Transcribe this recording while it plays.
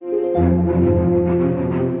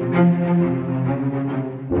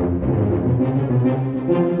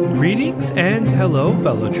Greetings and hello,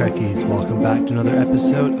 fellow Trekkies. Welcome back to another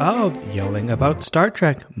episode of Yelling About Star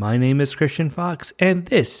Trek. My name is Christian Fox, and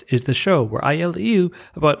this is the show where I yell at you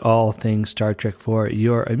about all things Star Trek for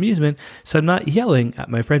your amusement, so I'm not yelling at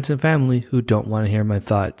my friends and family who don't want to hear my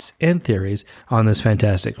thoughts and theories on this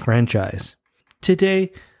fantastic franchise.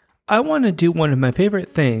 Today, I want to do one of my favorite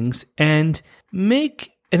things and make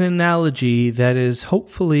an analogy that is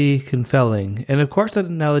hopefully compelling. And of course, that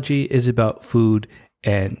analogy is about food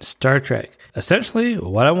and Star Trek. Essentially,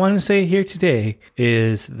 what I want to say here today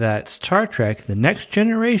is that Star Trek, The Next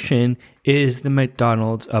Generation, is the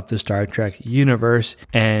McDonald's of the Star Trek universe,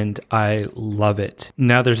 and I love it.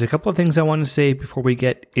 Now, there's a couple of things I want to say before we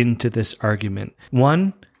get into this argument.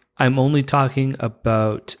 One, I'm only talking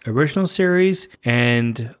about original series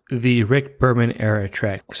and the Rick Berman era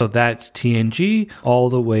Trek. So that's TNG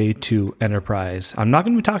all the way to Enterprise. I'm not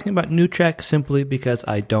going to be talking about new Trek simply because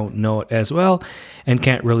I don't know it as well and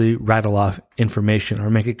can't really rattle off information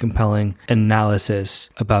or make a compelling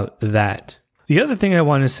analysis about that. The other thing I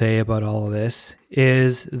want to say about all of this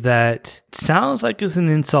is that it sounds like it's an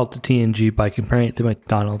insult to TNG by comparing it to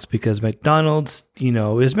McDonald's because McDonald's,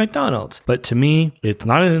 is McDonald's. But to me, it's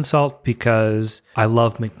not an insult because I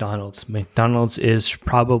love McDonald's. McDonald's is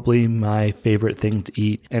probably my favorite thing to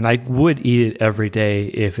eat, and I would eat it every day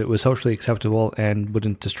if it was socially acceptable and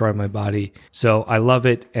wouldn't destroy my body. So I love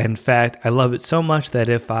it. In fact, I love it so much that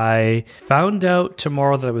if I found out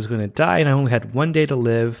tomorrow that I was going to die and I only had one day to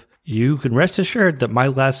live, you can rest assured that my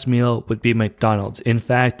last meal would be McDonald's. In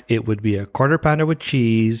fact, it would be a quarter pounder with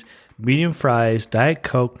cheese, medium fries, Diet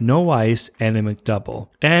Coke, no ice, and a McDouble.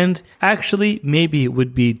 And actually, maybe it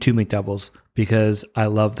would be 2 McDoubles because I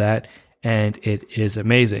love that and it is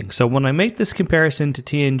amazing. So when I make this comparison to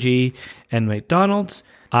TNG and McDonald's,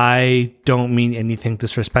 I don't mean anything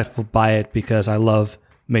disrespectful by it because I love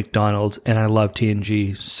McDonald's and I love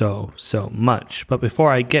TNG so much. But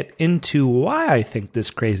before I get into why I think this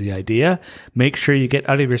crazy idea, make sure you get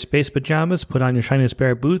out of your space pajamas, put on your shiny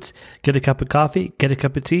spare boots, get a cup of coffee, get a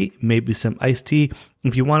cup of tea, maybe some iced tea.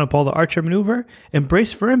 If you want to pull the Archer maneuver,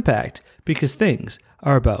 embrace for impact because things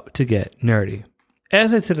are about to get nerdy.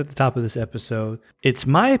 As I said at the top of this episode, it's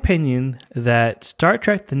my opinion that Star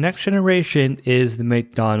Trek The Next Generation is the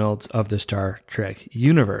McDonald's of the Star Trek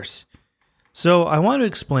universe. So I want to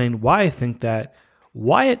explain why I think that,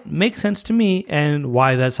 why it makes sense to me, and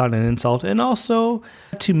why that's not an insult, and also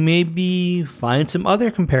to maybe find some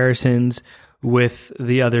other comparisons with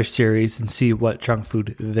the other series and see what junk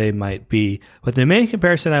food they might be. But the main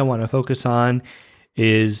comparison I want to focus on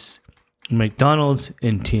is McDonald's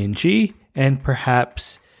and TNG, and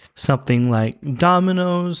perhaps something like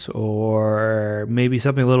Domino's, or maybe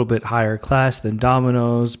something a little bit higher class than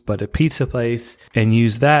Domino's, but a pizza place, and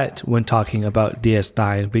use that when talking about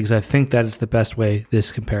DS9, because I think that is the best way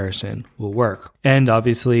this comparison will work. And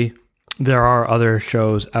obviously, there are other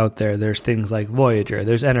shows out there. There's things like Voyager,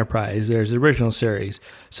 there's Enterprise, there's original series.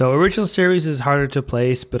 So original series is harder to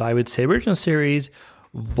place, but I would say original series,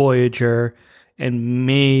 Voyager, and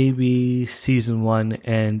maybe season 1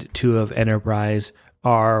 and 2 of Enterprise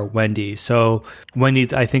are Wendy's. So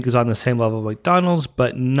Wendy's, I think, is on the same level of McDonald's,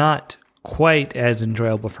 but not quite as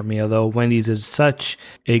enjoyable for me, although Wendy's is such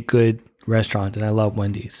a good restaurant, and I love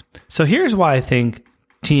Wendy's. So here's why I think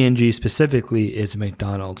TNG specifically is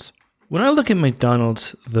McDonald's. When I look at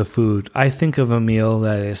McDonald's, the food, I think of a meal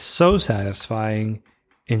that is so satisfying,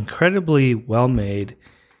 incredibly well-made.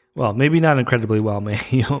 Well, maybe not incredibly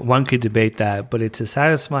well-made. One could debate that, but it's a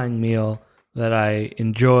satisfying meal that I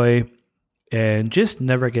enjoy and just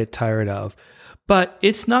never get tired of. But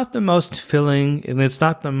it's not the most filling, and it's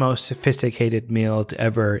not the most sophisticated meal to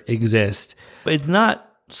ever exist. It's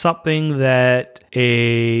not something that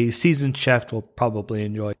a seasoned chef will probably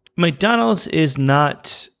enjoy. McDonald's is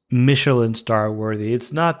not Michelin star worthy.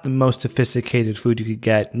 It's not the most sophisticated food you could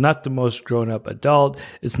get, not the most grown-up adult.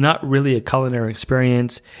 It's not really a culinary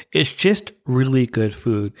experience. It's just really good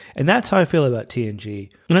food. And that's how I feel about TNG.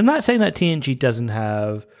 And I'm not saying that TNG doesn't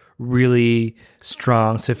have really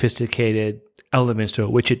strong, sophisticated elements to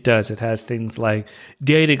it, which it does. It has things like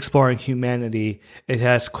data exploring humanity. It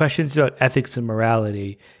has questions about ethics and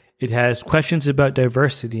morality. It has questions about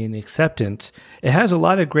diversity and acceptance. It has a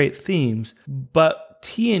lot of great themes, but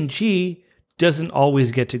TNG doesn't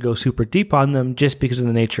always get to go super deep on them just because of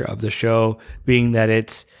the nature of the show, being that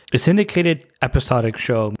it's a syndicated episodic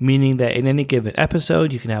show, meaning that in any given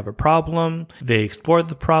episode, you can have a problem. They explore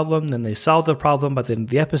the problem, then they solve the problem by the end of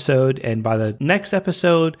the episode. And by the next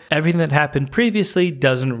episode, everything that happened previously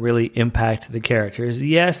doesn't really impact the characters.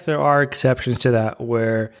 Yes, there are exceptions to that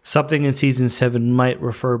where something in season 7 might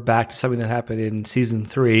refer back to something that happened in season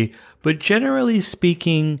 3. But generally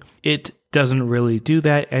speaking, it doesn't really do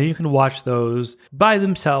that, and you can watch those by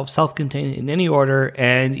themselves, self-contained in any order,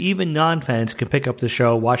 and even non-fans can pick up the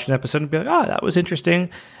show, watch an episode, and be like, oh, that was interesting.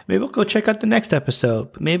 Maybe I'll go check out the next episode.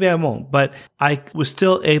 Maybe I won't. But I was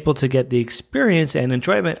still able to get the experience and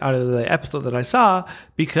enjoyment out of the episode that I saw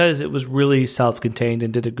because it was really self-contained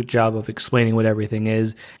and did a good job of explaining what everything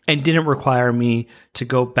is and didn't require me to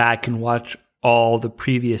go back and watch all the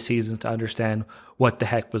previous seasons to understand what the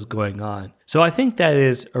heck was going on. So I think that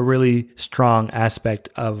is a really strong aspect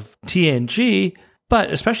of TNG,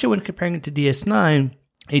 but especially when comparing it to DS9,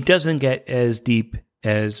 it doesn't get as deep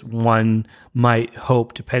as one might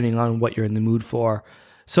hope depending on what you're in the mood for.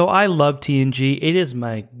 So I love TNG. It is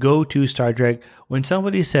my go-to Star Trek. When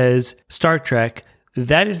somebody says Star Trek,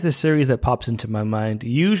 that is the series that pops into my mind.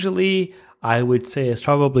 Usually, I would say it's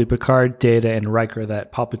probably Picard, Data, and Riker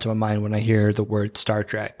that pop into my mind when I hear the word Star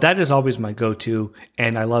Trek. That is always my go-to,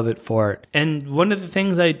 and I love it for it. And one of the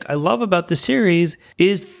things I love about the series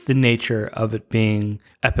is the nature of it being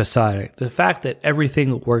episodic. The fact that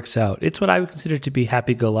everything works out. It's what I would consider to be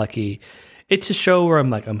happy-go-lucky. It's a show where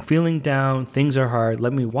I'm feeling down, things are hard,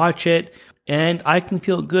 let me watch it, and I can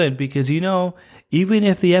feel good because, even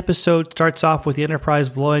if the episode starts off with the Enterprise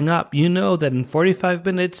blowing up, you know that in 45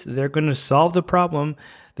 minutes, they're going to solve the problem.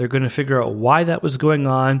 They're going to figure out why that was going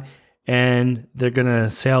on, and they're going to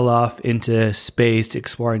sail off into space to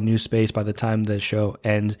explore a new space by the time the show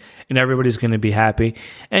ends, and everybody's going to be happy.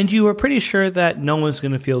 And you are pretty sure that no one's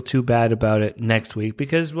going to feel too bad about it next week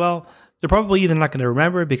because, well, they're probably either not going to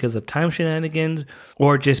remember because of time shenanigans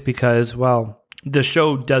or just because, well, the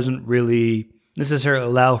show doesn't really necessarily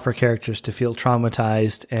allow for characters to feel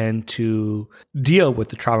traumatized and to deal with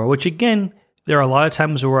the trauma, which again, there are a lot of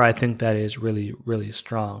times where I think that is really, really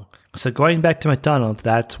strong. So going back to McDonald's,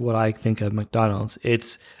 that's what I think of McDonald's.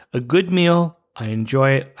 It's a good meal. I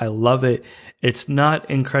enjoy it. I love it. It's not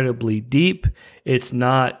incredibly deep. It's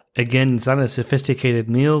not a sophisticated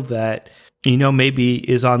meal that, maybe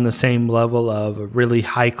is on the same level of a really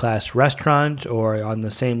high-class restaurant or on the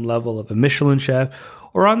same level of a Michelin chef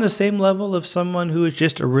or on the same level of someone who is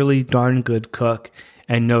just a really darn good cook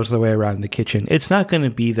and knows their way around the kitchen. It's not going to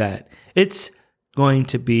be that. It's going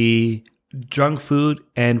to be junk food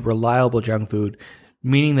and reliable junk food,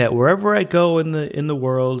 meaning that wherever I go in the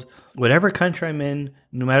world, whatever country I'm in,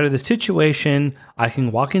 no matter the situation, I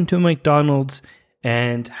can walk into a McDonald's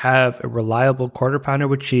and have a reliable quarter pounder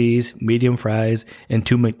with cheese, medium fries, and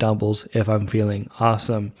 2 McDoubles if I'm feeling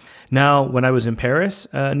awesome. Now, when I was in Paris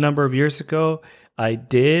a number of years ago, I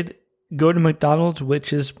did go to McDonald's,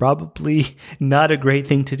 which is probably not a great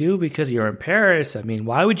thing to do because you're in Paris. I mean,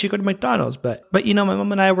 why would you go to McDonald's? But my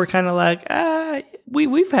mom and I were kind of like,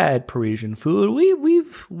 we've had Parisian food.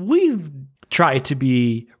 We've tried to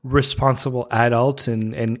be responsible adults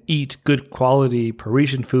and eat good quality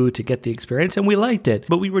Parisian food to get the experience, and we liked it.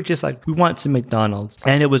 But we were just like, we want some McDonald's.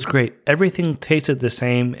 And it was great. Everything tasted the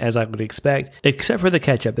same as I would expect, except for the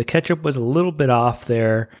ketchup. The ketchup was a little bit off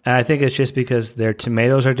there, and I think it's just because their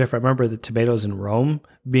tomatoes are different. I remember the tomatoes in Rome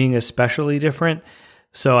being especially different.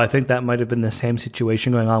 So I think that might have been the same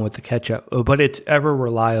situation going on with the ketchup, but it's ever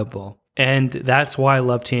reliable. And that's why I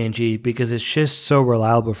love TNG, because it's just so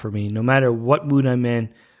reliable for me. No matter what mood I'm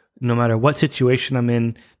in, no matter what situation I'm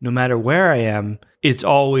in, no matter where I am, it's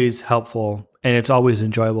always helpful and it's always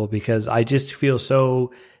enjoyable because I just feel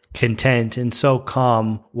so content and so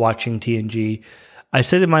calm watching TNG. I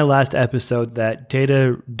said in my last episode that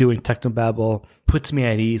Data doing technobabble puts me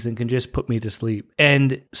at ease and can just put me to sleep.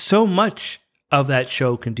 And so much of that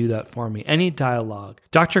show can do that for me. Any dialogue.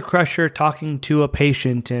 Dr. Crusher talking to a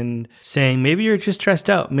patient and saying, maybe you're just stressed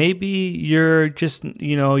out. Maybe you're just,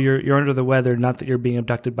 you're under the weather, not that you're being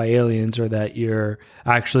abducted by aliens or that you're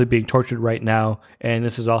actually being tortured right now and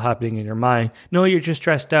this is all happening in your mind. No, you're just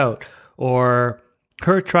stressed out. Or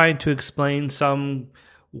her trying to explain some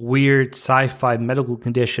weird sci-fi medical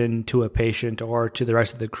condition to a patient or to the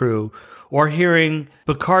rest of the crew, or hearing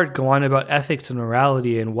Picard go on about ethics and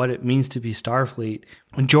morality and what it means to be Starfleet,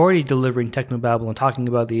 and Geordi delivering technobabble and talking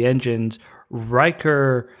about the engines,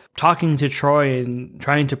 Riker talking to Troy and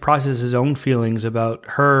trying to process his own feelings about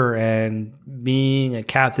her and being a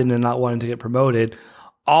captain and not wanting to get promoted.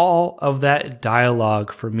 All of that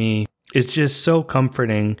dialogue for me is just so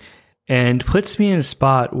comforting. and puts me in a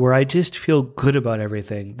spot where I just feel good about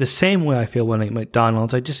everything. The same way I feel when I eat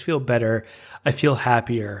McDonald's. I just feel better. I feel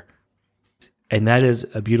happier. And that is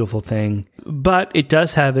a beautiful thing. But it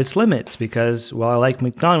does have its limits because while I like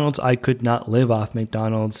McDonald's, I could not live off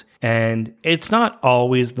McDonald's. And it's not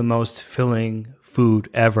always the most filling food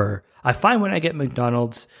ever. I find when I get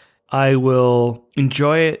McDonald's, I will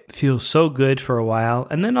enjoy it, feel so good for a while,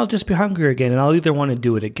 and then I'll just be hungry again. And I'll either want to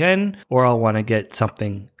do it again or I'll want to get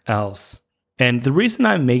something else. And the reason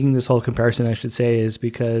I'm making this whole comparison, I should say, is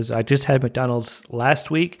because I just had McDonald's last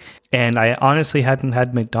week, and I honestly hadn't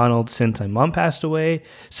had McDonald's since my mom passed away.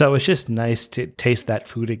 So it was just nice to taste that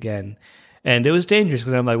food again. And it was dangerous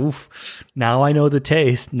because I'm like, oof, now I know the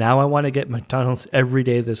taste. Now I want to get McDonald's every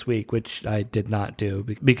day this week, which I did not do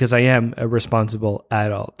because I am a responsible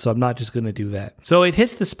adult. So I'm not just going to do that. So it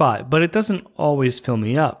hits the spot, but it doesn't always fill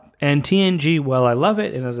me up. And TNG, well, I love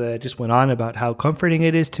it, and as I just went on about how comforting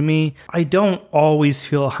it is to me, I don't always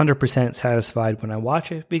feel 100% satisfied when I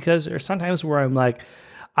watch it because there's sometimes where I'm like,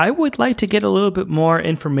 I would like to get a little bit more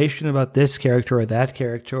information about this character or that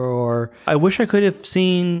character, or I wish I could have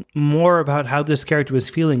seen more about how this character was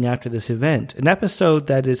feeling after this event. An episode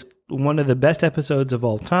that is one of the best episodes of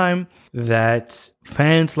all time that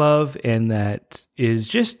fans love and that is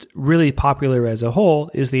just really popular as a whole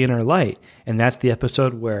is The Inner Light. And that's the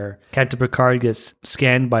episode where Captain Picard gets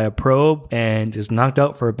scanned by a probe and is knocked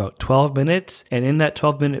out for about 12 minutes. And in that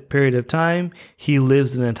 12-minute period of time, he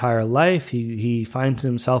lives an entire life. He finds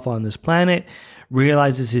himself on this planet,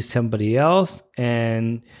 realizes he's somebody else,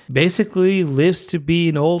 and basically lives to be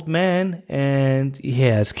an old man. And he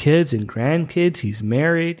has kids and grandkids. He's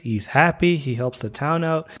married. He's happy. He helps the town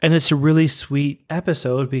out. And it's a really sweet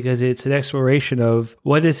episode because it's an exploration of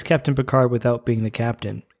what is Captain Picard without being the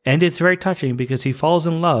captain. And it's very touching because he falls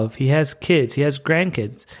in love. He has kids. He has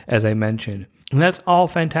grandkids, as I mentioned. And that's all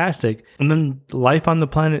fantastic. And then life on the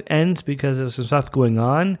planet ends because of some stuff going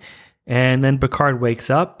on. And then Picard wakes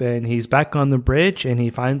up and he's back on the bridge and he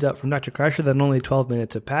finds out from Dr. Crusher that only 12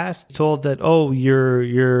 minutes have passed. He's told that, oh,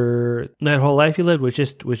 that whole life you lived was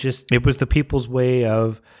just, it was the people's way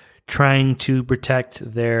of trying to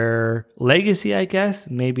protect their legacy, I guess,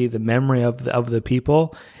 maybe the memory of the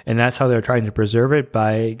people. And that's how they're trying to preserve it,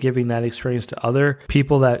 by giving that experience to other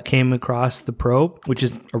people that came across the probe, which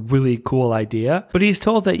is a really cool idea. But he's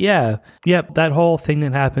told that, that whole thing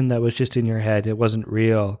that happened that was just in your head, it wasn't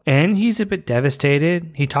real. And he's a bit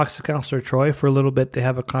devastated. He talks to Counselor Troi for a little bit. They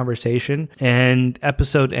have a conversation and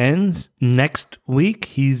episode ends. Next week,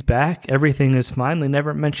 he's back. Everything is fine. They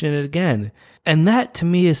never mention it again. And that, to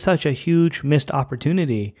me, is such a huge missed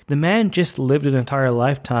opportunity. The man just lived an entire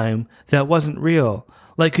lifetime that wasn't real.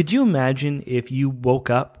 Like, could you imagine if you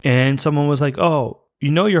woke up and someone was like, oh,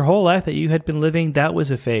 your whole life that you had been living, that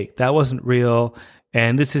was a fake. That wasn't real.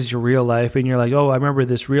 And this is your real life. And you're like, oh, I remember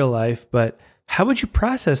this real life. But how would you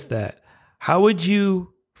process that? How would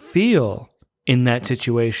you feel in that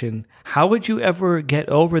situation? How would you ever get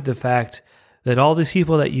over the fact that all these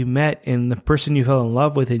people that you met and the person you fell in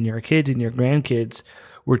love with and your kids and your grandkids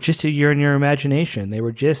were just in your imagination? They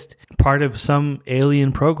were just part of some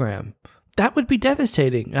alien program. That would be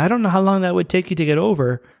devastating. I don't know how long that would take you to get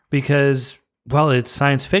over because, well, it's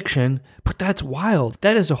science fiction, but that's wild.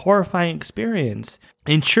 That is a horrifying experience.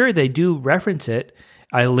 And sure, they do reference it.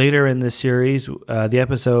 Later in the series, the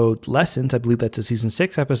episode Lessons, I believe that's a season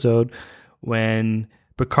 6 episode, when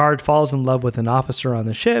Picard falls in love with an officer on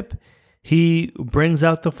the ship, he brings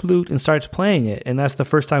out the flute and starts playing it. And that's the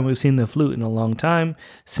first time we've seen the flute in a long time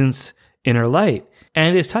since Inner Light.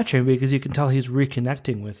 And it's touching because you can tell he's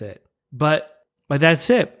reconnecting with it. But that's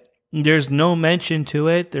it. There's no mention to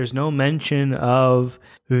it. There's no mention of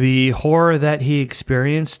the horror that he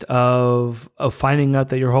experienced of finding out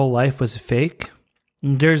that your whole life was fake.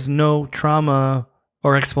 There's no trauma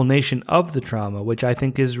or explanation of the trauma, which I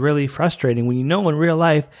think is really frustrating when you know in real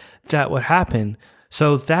life that would happen.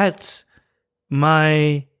 So that's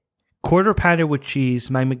my quarter pounder with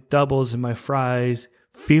cheese, my McDoubles and my fries,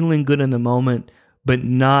 feeling good in the moment, but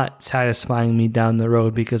not satisfying me down the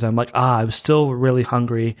road because I'm like, I'm still really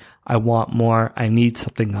hungry. I want more. I need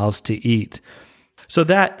something else to eat. So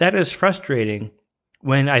that is frustrating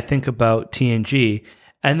when I think about TNG.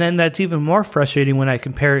 And then that's even more frustrating when I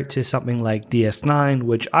compare it to something like DS9,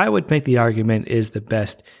 which I would make the argument is the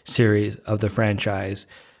best series of the franchise.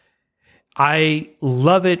 I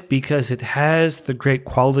love it because it has the great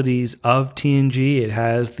qualities of TNG. It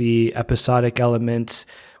has the episodic elements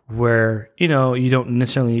where, you don't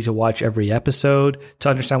necessarily need to watch every episode to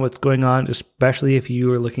understand what's going on, especially if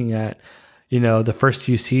you are looking at, the first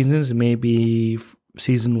few seasons, maybe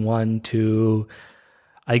season 1 to,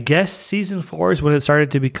 I guess season 4 is when it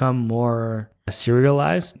started to become more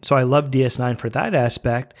serialized. So I love DS9 for that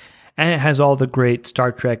aspect. And it has all the great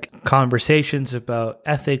Star Trek conversations about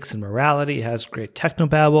ethics and morality. It has great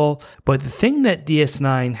technobabble. But the thing that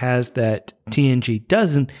DS9 has that TNG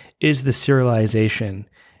doesn't is the serialization.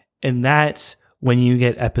 And that's when you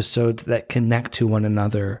get episodes that connect to one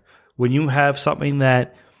another. When you have something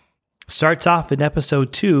that starts off in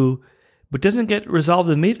episode 2, but doesn't get resolved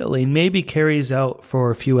immediately, and maybe carries out for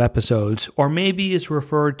a few episodes, or maybe is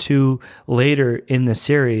referred to later in the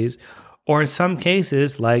series, or in some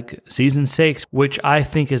cases, like season 6, which I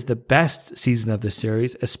think is the best season of the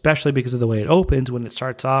series, especially because of the way it opens, when it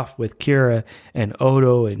starts off with Kira and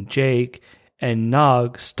Odo and Jake and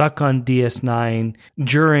Nog stuck on DS9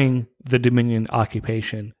 during the Dominion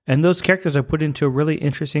occupation. And those characters are put into a really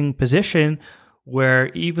interesting position where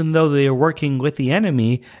even though they are working with the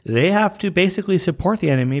enemy, they have to basically support the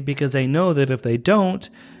enemy because they know that if they don't,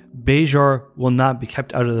 Bajor will not be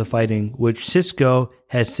kept out of the fighting, which Sisko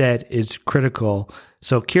has said is critical.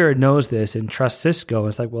 So Kira knows this and trusts Sisko.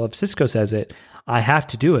 It's like, well, if Sisko says it, I have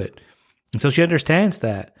to do it. And so she understands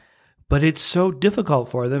that. But it's so difficult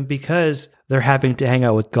for them because they're having to hang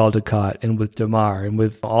out with Gul Dukat and with Damar and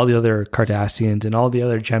with all the other Cardassians and all the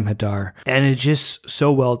other Jem'Hadar. And it's just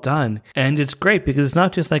so well done. And it's great because it's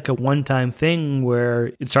not just like a one-time thing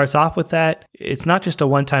where it starts off with that. It's not just a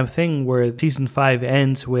one-time thing where season 5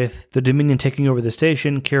 ends with the Dominion taking over the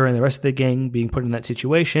station, Kira and the rest of the gang being put in that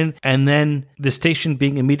situation, and then the station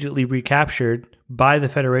being immediately recaptured by the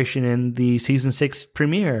Federation in the season 6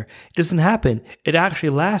 premiere. It doesn't happen. It actually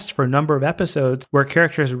lasts for a number of episodes where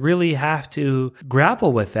characters really have to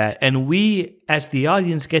grapple with that. And we, as the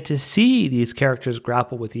audience, get to see these characters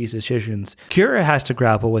grapple with these decisions. Kira has to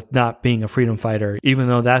grapple with not being a freedom fighter, even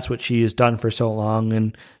though that's what she has done for so long,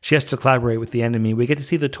 and she has to collaborate with the enemy. We get to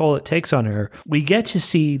see the toll it takes on her. We get to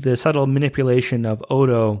see the subtle manipulation of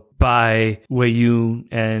Odo by Weyoun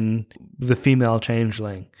and the female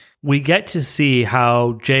changeling. We get to see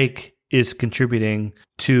how Jake is contributing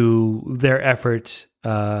to their efforts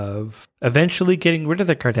of eventually getting rid of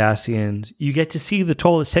the Cardassians. You get to see the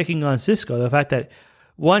toll it's taking on Sisko. The fact that,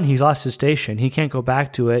 one, he's lost his station. He can't go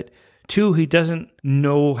back to it. Two, he doesn't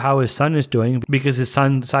know how his son is doing because his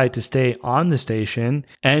son decided to stay on the station.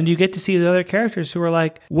 And you get to see the other characters who are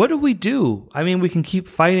like, what do we do? I mean, we can keep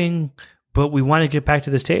fighting, but we want to get back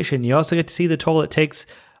to the station. You also get to see the toll it takes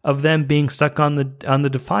of them being stuck on the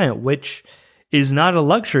Defiant, which is not a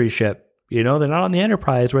luxury ship. You know, they're not on the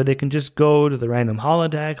Enterprise where they can just go to the random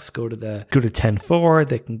holodecks, go to 10-4,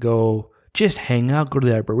 they can go just hang out, go to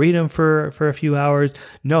the Arboretum for a few hours.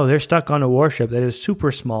 No, they're stuck on a warship that is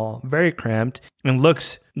super small, very cramped, and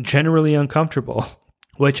looks generally uncomfortable,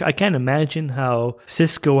 which I can't imagine how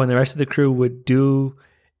Sisko and the rest of the crew would do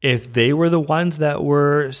if they were the ones that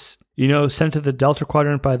were, you know, sent to the Delta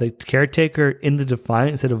Quadrant by the caretaker in the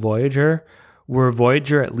Defiant instead of Voyager, where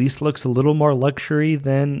Voyager at least looks a little more luxury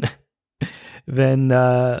than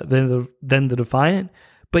the Defiant.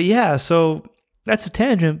 But yeah, so that's a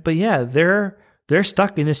tangent. But yeah, they're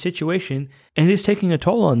stuck in this situation, and it's taking a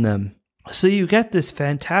toll on them. So you get this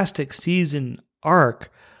fantastic season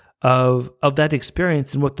arc of that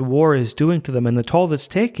experience and what the war is doing to them and the toll that's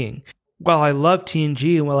taking. While I love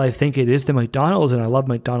TNG and while I think it is the McDonald's and I love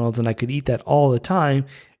McDonald's and I could eat that all the time,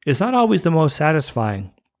 it's not always the most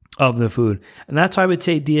satisfying of the food. And that's why I would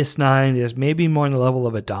say DS9 is maybe more on the level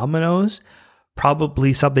of a Domino's,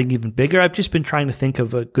 probably something even bigger. I've just been trying to think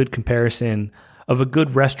of a good comparison of a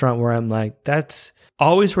good restaurant where I'm like, that's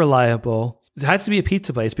always reliable. It has to be a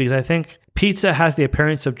pizza place because I think pizza has the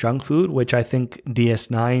appearance of junk food, which I think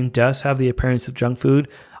DS9 does have the appearance of junk food.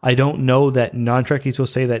 I don't know that non-Trekkies will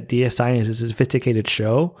say that DS9 is a sophisticated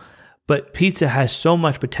show, but pizza has so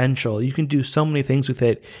much potential. You can do so many things with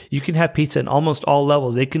it. You can have pizza in almost all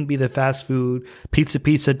levels. It can be the fast food,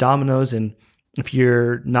 Pizza, Domino's, and if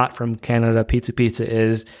you're not from Canada, Pizza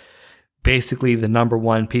is basically the number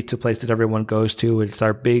one pizza place that everyone goes to. It's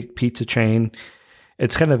our big pizza chain.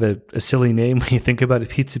 It's kind of a silly name when you think about it,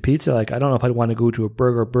 Pizza. Like, I don't know if I'd want to go to a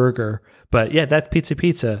burger, but yeah, that's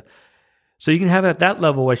Pizza. So you can have it at that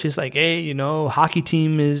level where it's just like, hey, you know, hockey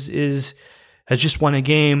team has just won a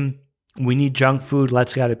game. We need junk food.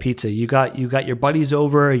 Let's get a pizza. You got your buddies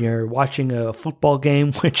over and you're watching a football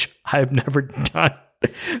game, which I've never done.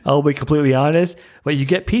 I'll be completely honest. But you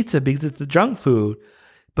get pizza because it's the junk food.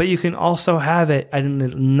 But you can also have it at a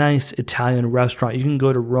nice Italian restaurant. You can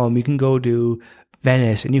go to Rome. You can go to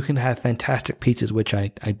Venice, and you can have fantastic pizzas, which I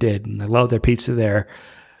did, and I love their pizza there.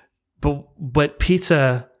 But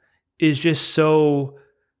pizza is just so,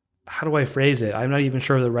 how do I phrase it? I'm not even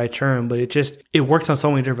sure of the right term, but it works on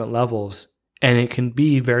so many different levels. and it can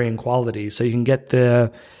be varying quality. So you can get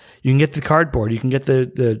the cardboard, you can get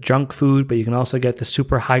the junk food, but you can also get the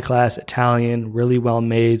super high class Italian, really well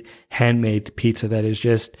made, handmade pizza that is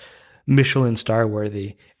just Michelin star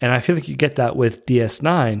worthy. And I feel like you get that with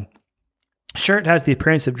DS9. Sure, it has the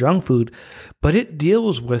appearance of junk food, but it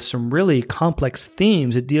deals with some really complex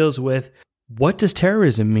themes. It deals with, what does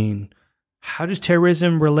terrorism mean? How does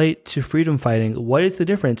terrorism relate to freedom fighting? What is the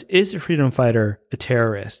difference? Is a freedom fighter a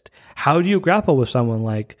terrorist? How do you grapple with someone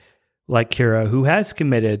like Kira, who has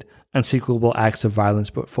committed unspeakable acts of violence,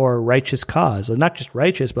 but for a righteous cause? Not just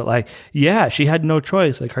righteous, but she had no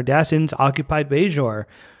choice. Like Cardassians occupied Bajor.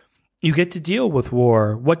 You get to deal with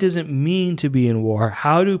war. What does it mean to be in war?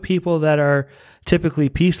 How do people that are typically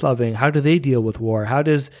peace-loving, how do they deal with war? How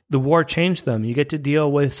does the war change them? You get to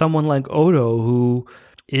deal with someone like Odo, who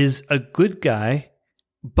is a good guy,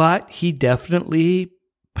 but he definitely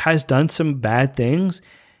has done some bad things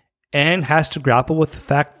and has to grapple with the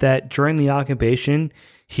fact that during the occupation,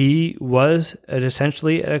 he was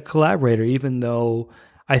essentially a collaborator, even though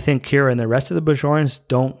I think Kira and the rest of the Bajorans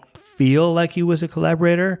don't feel like he was a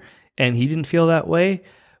collaborator. And he didn't feel that way,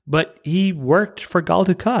 but he worked for Gul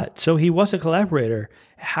Dukat, so he was a collaborator.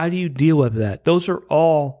 How do you deal with that? Those are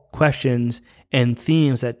all questions and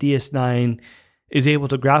themes that DS9 is able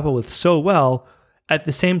to grapple with so well, at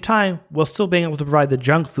the same time, while still being able to provide the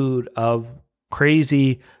junk food of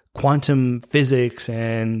crazy quantum physics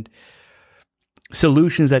and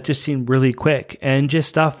solutions that just seem really quick, and just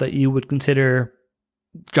stuff that you would consider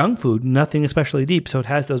junk food, nothing especially deep, so it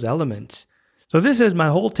has those elements. So this is my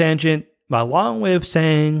whole tangent, my long way of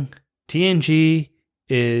saying TNG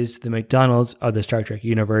is the McDonald's of the Star Trek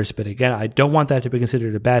universe. But again, I don't want that to be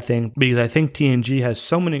considered a bad thing, because I think TNG has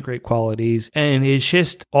so many great qualities and it's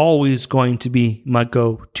just always going to be my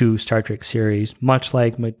go-to Star Trek series, much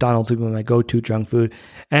like McDonald's would be my go-to junk food,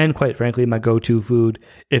 and quite frankly, my go-to food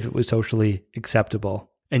if it was socially acceptable.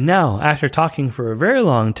 And now, after talking for a very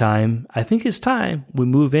long time, I think it's time we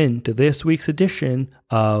move into this week's edition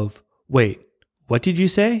of Wait, What Did You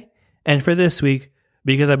Say? And for this week,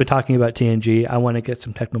 because I've been talking about TNG, I want to get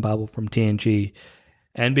some technobabble from TNG.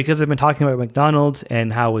 And because I've been talking about McDonald's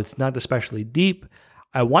and how it's not especially deep,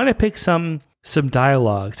 I want to pick some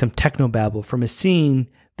dialogue, some technobabble from a scene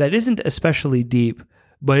that isn't especially deep,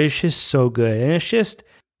 but it's just so good. And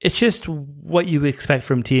it's just what you expect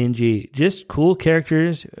from TNG. Just cool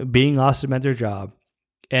characters being awesome at their job.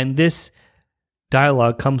 And this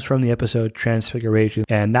dialogue comes from the episode Transfiguration.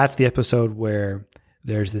 And that's the episode where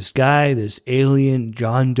there's this guy, this alien,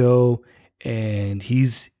 John Doe, and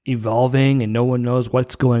he's evolving and no one knows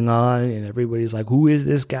what's going on. And everybody's like, who is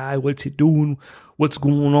this guy? What's he doing? What's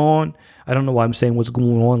going on? I don't know why I'm saying what's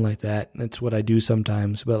going on like that. That's what I do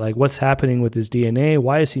sometimes. But like, what's happening with his DNA?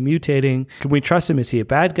 Why is he mutating? Can we trust him? Is he a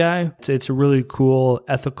bad guy? It's a really cool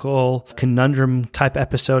ethical conundrum type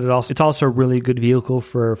episode. It's also a really good vehicle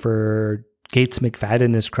for Gates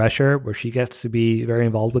McFadden as Crusher, where she gets to be very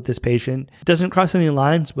involved with this patient. It doesn't cross any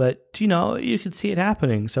lines, but you can see it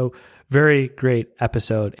happening. So very great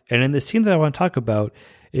episode. And in the scene that I want to talk about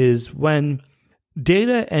is when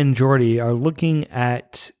Data and Geordi are looking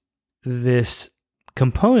at this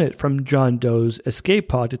component from John Doe's escape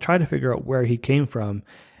pod to try to figure out where he came from.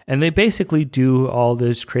 And they basically do all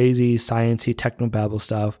this crazy sciencey technobabble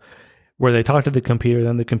stuff where they talk to the computer,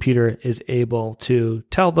 then the computer is able to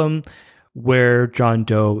tell them where John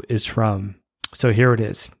Doe is from. So here it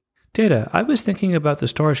is. Data, I was thinking about the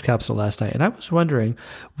storage capsule last night, and I was wondering,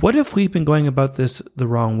 what if we've been going about this the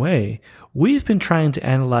wrong way? We've been trying to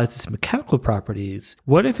analyze its mechanical properties.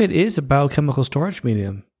 What if it is a biochemical storage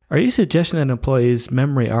medium? Are you suggesting that it employs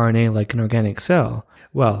memory RNA like an organic cell?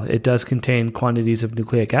 Well, it does contain quantities of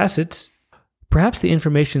nucleic acids. Perhaps the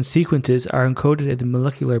information sequences are encoded in the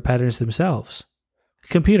molecular patterns themselves.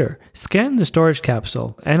 Computer, scan the storage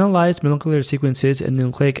capsule. Analyze molecular sequences in the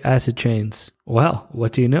nucleic acid chains. Well,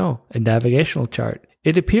 what do you know? A navigational chart.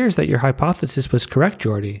 It appears that your hypothesis was correct,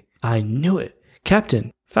 Geordi. I knew it.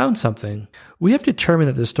 Captain, found something. We have determined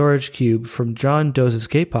that the storage cube from John Doe's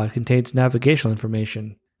escape pod contains navigational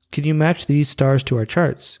information. Can you match these stars to our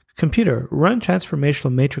charts? Computer, run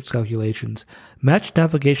transformational matrix calculations. Match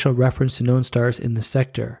navigational reference to known stars in the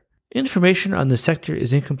sector. Information on the sector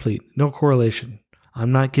is incomplete. No correlation.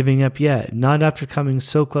 I'm not giving up yet, not after coming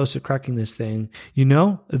so close to cracking this thing.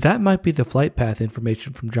 That might be the flight path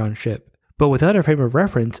information from John's ship. But without a frame of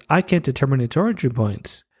reference, I can't determine its origin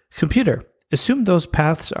points. Computer, assume those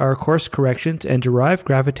paths are course corrections and derive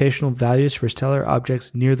gravitational values for stellar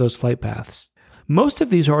objects near those flight paths. Most of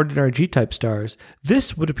these are ordinary G-type stars.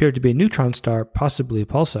 This would appear to be a neutron star, possibly a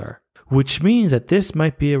pulsar, which means that this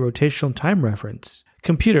might be a rotational time reference.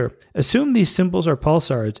 Computer, assume these symbols are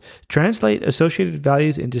pulsars. Translate associated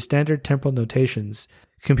values into standard temporal notations.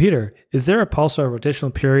 Computer, is there a pulsar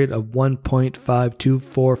rotational period of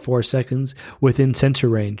 1.5244 seconds within sensor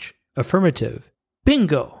range? Affirmative.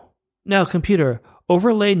 Bingo! Now, computer,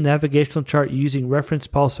 overlay navigational chart using reference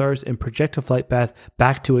pulsars and project a flight path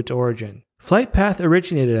back to its origin. Flight path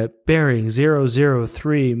originated at bearing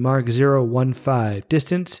 003 Mark 015,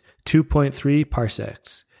 distance 2.3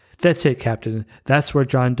 parsecs. That's it, Captain. That's where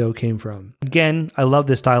John Doe came from. Again, I love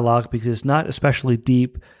this dialogue because it's not especially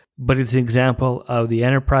deep, but it's an example of the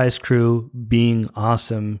Enterprise crew being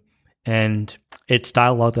awesome, and it's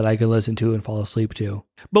dialogue that I can listen to and fall asleep to.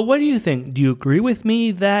 But what do you think? Do you agree with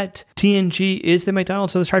me that TNG is the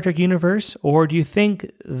McDonald's of the Star Trek universe, or do you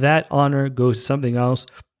think that honor goes to something else?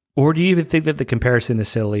 Or do you even think that the comparison is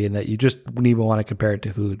silly and that you just wouldn't even want to compare it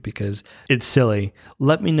to food because it's silly?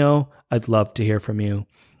 Let me know. I'd love to hear from you.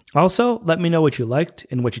 Also, let me know what you liked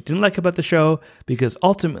and what you didn't like about the show, because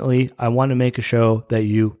ultimately, I want to make a show that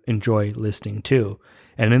you enjoy listening to.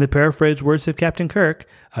 And in the paraphrased words of Captain Kirk,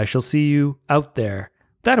 I shall see you out there,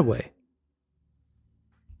 that-a-way.